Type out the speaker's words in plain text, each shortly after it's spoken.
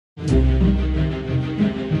What's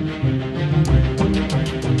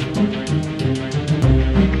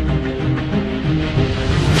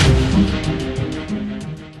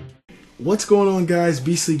going on, guys?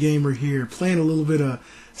 Beastly Gamer here, playing a little bit of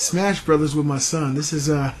Smash Brothers with my son. This is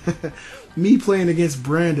me playing against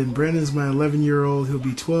Brandon. Brandon's my 11-year-old. He'll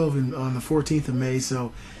be 12 on the 14th of May,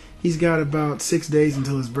 so he's got about 6 days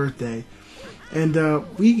until his birthday. And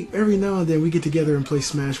we every now and then we get together and play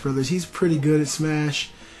Smash Brothers. He's pretty good at Smash.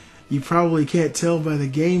 You probably can't tell by the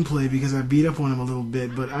gameplay because I beat up on him a little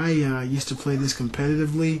bit, but I used to play this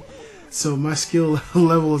competitively, so my skill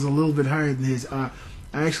level is a little bit higher than his. I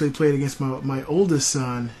actually played against my oldest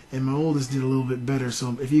son, and my oldest did a little bit better.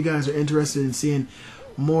 So if you guys are interested in seeing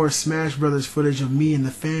more Smash Brothers footage of me and the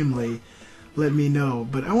family, let me know.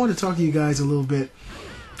 But I want to talk to you guys a little bit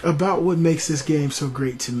about what makes this game so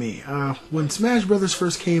great to me. When Smash Brothers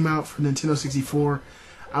first came out for Nintendo 64,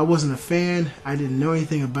 I wasn't a fan. I didn't know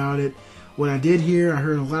anything about it. What I did hear, I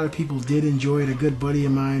heard a lot of people did enjoy it. A good buddy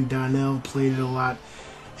of mine, Donnell, played it a lot.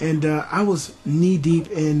 And I was knee-deep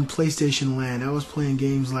in PlayStation land. I was playing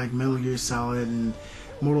games like Metal Gear Solid and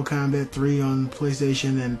Mortal Kombat 3 on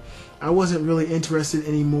PlayStation, and I wasn't really interested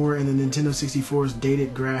anymore in the Nintendo 64's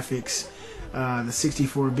dated graphics, the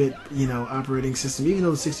 64-bit, operating system. Even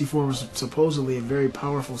though the 64 was supposedly a very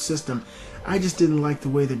powerful system, I just didn't like the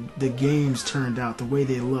way the games turned out, the way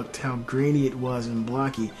they looked, how grainy it was and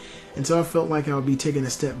blocky. And so I felt like I would be taking a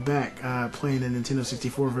step back playing the Nintendo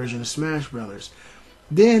 64 version of Smash Brothers.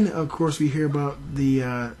 Then, of course, we hear about the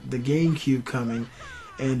GameCube coming,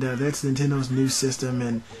 and that's Nintendo's new system,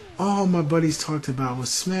 and all my buddies talked about was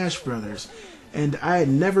Smash Brothers. And I had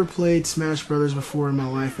never played Smash Brothers before in my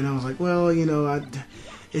life, and I was like, well,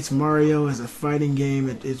 it's Mario as a fighting game.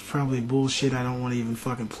 It's probably bullshit. I don't want to even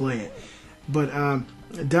fucking play it. But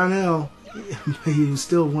Donnell, he was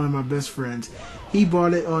still one of my best friends. He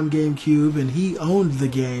bought it on GameCube, and he owned the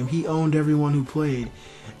game. He owned everyone who played.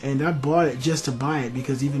 And I bought it just to buy it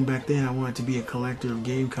because even back then I wanted to be a collector of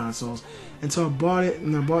game consoles. And so I bought it,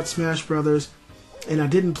 and I bought Smash Brothers, and I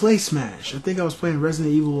didn't play Smash. I think I was playing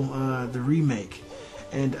Resident Evil, the remake.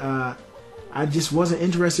 And I just wasn't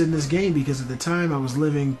interested in this game because at the time I was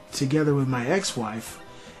living together with my ex-wife.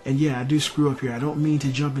 And yeah, I do screw up here. I don't mean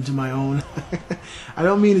to jump into my own I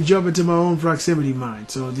don't mean to jump into my own proximity mine.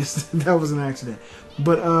 So just that was an accident.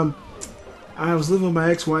 But I was living with my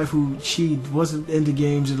ex-wife who she wasn't into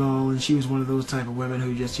games at all, and she was one of those type of women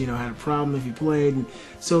who just, had a problem if you played. And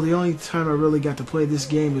so the only time I really got to play this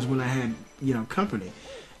game was when I had, company.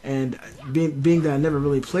 And being that I never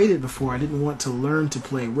really played it before, I didn't want to learn to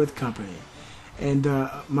play with company. And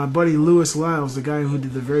my buddy Lewis Lyles, the guy who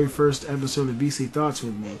did the very first episode of Beastly Thoughts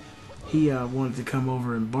with me, he wanted to come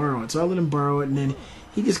over and borrow it. So I let him borrow it, and then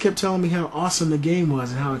he just kept telling me how awesome the game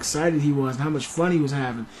was and how excited he was and how much fun he was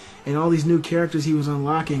having and all these new characters he was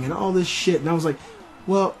unlocking and all this shit. And I was like,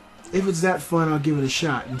 well, if it's that fun, I'll give it a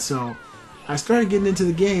shot. And so I started getting into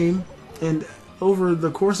the game, and over the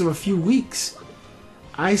course of a few weeks,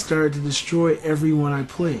 I started to destroy everyone I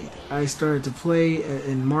played. I started to play,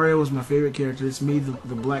 and Mario was my favorite character. It's me,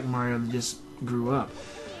 the black Mario that just grew up.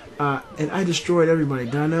 And I destroyed everybody.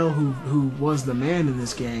 Donnell, who was the man in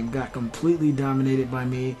this game, got completely dominated by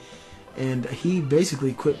me, and he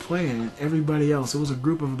basically quit playing. And everybody else, it was a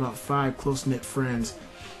group of about 5 close-knit friends,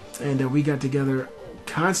 and we got together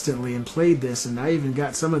constantly and played this, and I even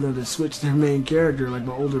got some of them to switch their main character, like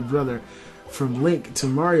my older brother, from Link to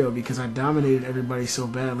Mario because I dominated everybody so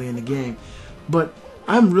badly in the game. But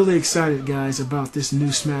I'm really excited, guys, about this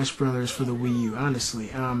new Smash Brothers for the Wii U, honestly.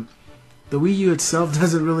 The Wii U itself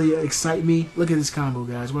doesn't really excite me. Look at this combo,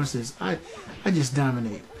 guys. Watch this. I just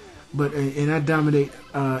dominate. And I dominate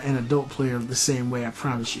an adult player the same way, I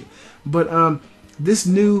promise you. But this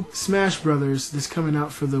new Smash Brothers that's coming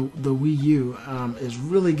out for the Wii U has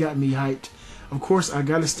really got me hyped. Of course, I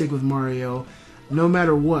got to stick with Mario no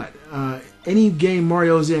matter what. Any game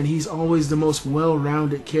Mario's in, he's always the most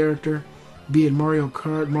well-rounded character, be it Mario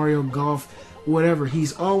Kart, Mario Golf, whatever.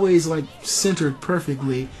 He's always like centered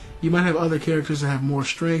perfectly. You might have other characters that have more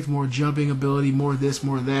strength, more jumping ability, more this,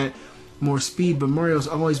 more that, more speed, but Mario's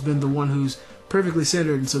always been the one who's perfectly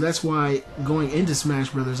centered, and so that's why going into Smash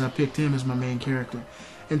Brothers, I picked him as my main character.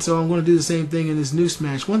 And so I'm going to do the same thing in this new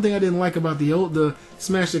Smash. One thing I didn't like about the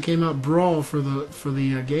Smash that came out, Brawl, for the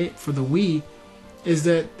Wii, is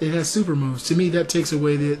that it has super moves. To me, that takes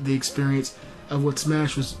away the experience of what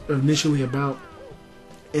Smash was initially about,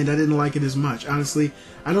 and I didn't like it as much. Honestly,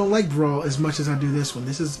 I don't like Brawl as much as I do this one.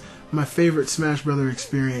 This is my favorite Smash Brother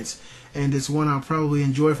experience, and it's one I'll probably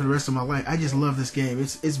enjoy for the rest of my life. I just love this game.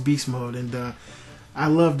 It's beast mode, and I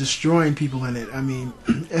love destroying people in it. I mean,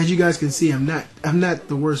 as you guys can see, I'm not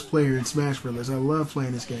the worst player in Smash Brothers. I love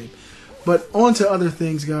playing this game. But on to other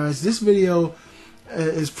things, guys. This video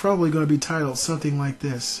is probably going to be titled something like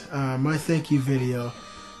this. My thank you video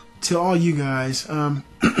to all you guys. I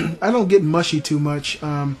don't get mushy too much,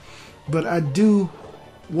 but I do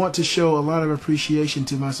want to show a lot of appreciation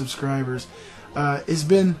to my subscribers. It's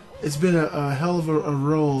been a hell of a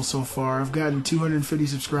roll so far. I've gotten 250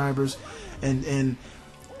 subscribers, and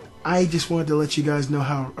I just wanted to let you guys know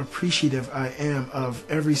how appreciative I am of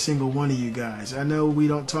every single one of you guys. I know we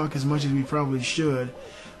don't talk as much as we probably should,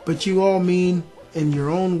 but you all mean, in your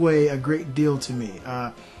own way, a great deal to me.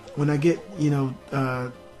 When I get,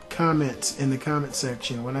 comments in the comment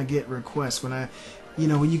section, when I get requests, when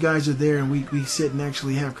you guys are there and we sit and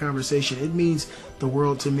actually have conversation, it means the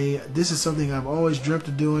world to me. This is something I've always dreamt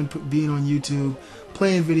of doing, being on YouTube,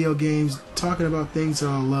 playing video games, talking about things that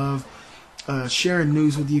I love, sharing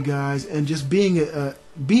news with you guys, and just being an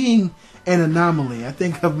anomaly. I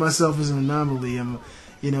think of myself as an anomaly.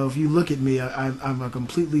 If you look at me, I'm a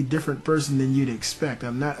completely different person than you'd expect.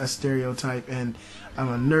 I'm not a stereotype, and I'm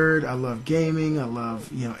a nerd. I love gaming. I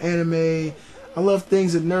love anime. I love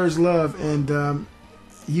things that nerds love, and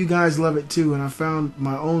you guys love it too. And I found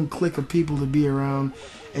my own clique of people to be around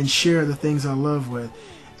and share the things I love with.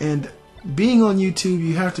 And being on YouTube,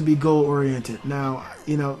 you have to be goal oriented. Now,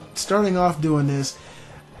 starting off doing this,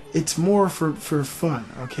 it's more for fun,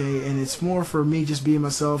 okay? And it's more for me just being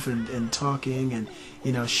myself and talking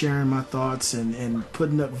and sharing my thoughts and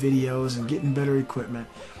putting up videos and getting better equipment.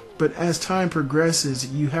 But as time progresses,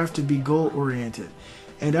 you have to be goal oriented,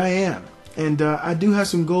 and I am. And I do have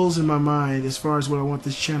some goals in my mind as far as what I want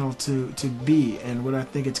this channel to be and what I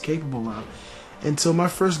think it's capable of. And so my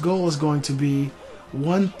first goal is going to be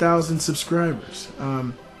 1,000 subscribers.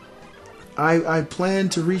 I plan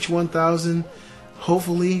to reach 1,000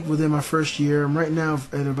 hopefully within my first year. I'm right now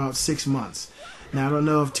at about 6 months. Now, I don't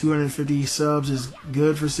know if 250 subs is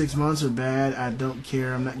good for 6 months or bad. I don't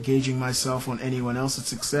care. I'm not gauging myself on anyone else's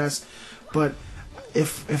success. But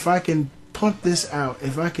if I can pump this out,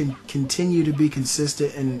 if I can continue to be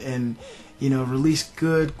consistent and release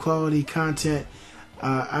good quality content,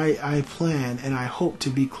 I plan and I hope to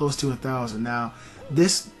be close to 1,000. Now,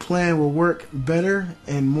 this plan will work better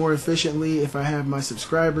and more efficiently if I have my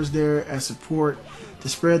subscribers there as support to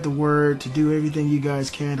spread the word, to do everything you guys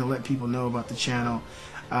can to let people know about the channel.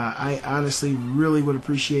 I honestly really would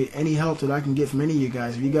appreciate any help that I can get from any of you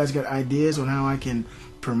guys. If you guys got ideas on how I can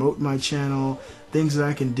promote my channel, things that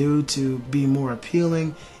I can do to be more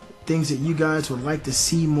appealing, things that you guys would like to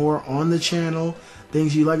see more on the channel,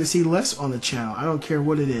 things you'd like to see less on the channel, I don't care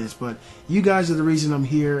what it is, but you guys are the reason I'm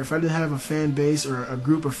here. If I didn't have a fan base or a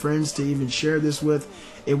group of friends to even share this with,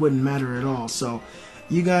 it wouldn't matter at all. So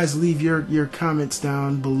you guys leave your comments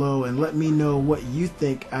down below and let me know what you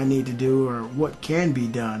think I need to do or what can be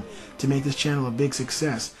done to make this channel a big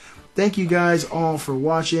success. Thank you guys all for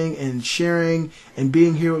watching and sharing and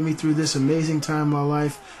being here with me through this amazing time in my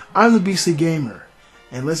life. I'm the Beastly Gamer,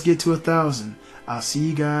 and let's get to 1,000. I'll see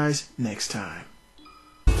you guys next time.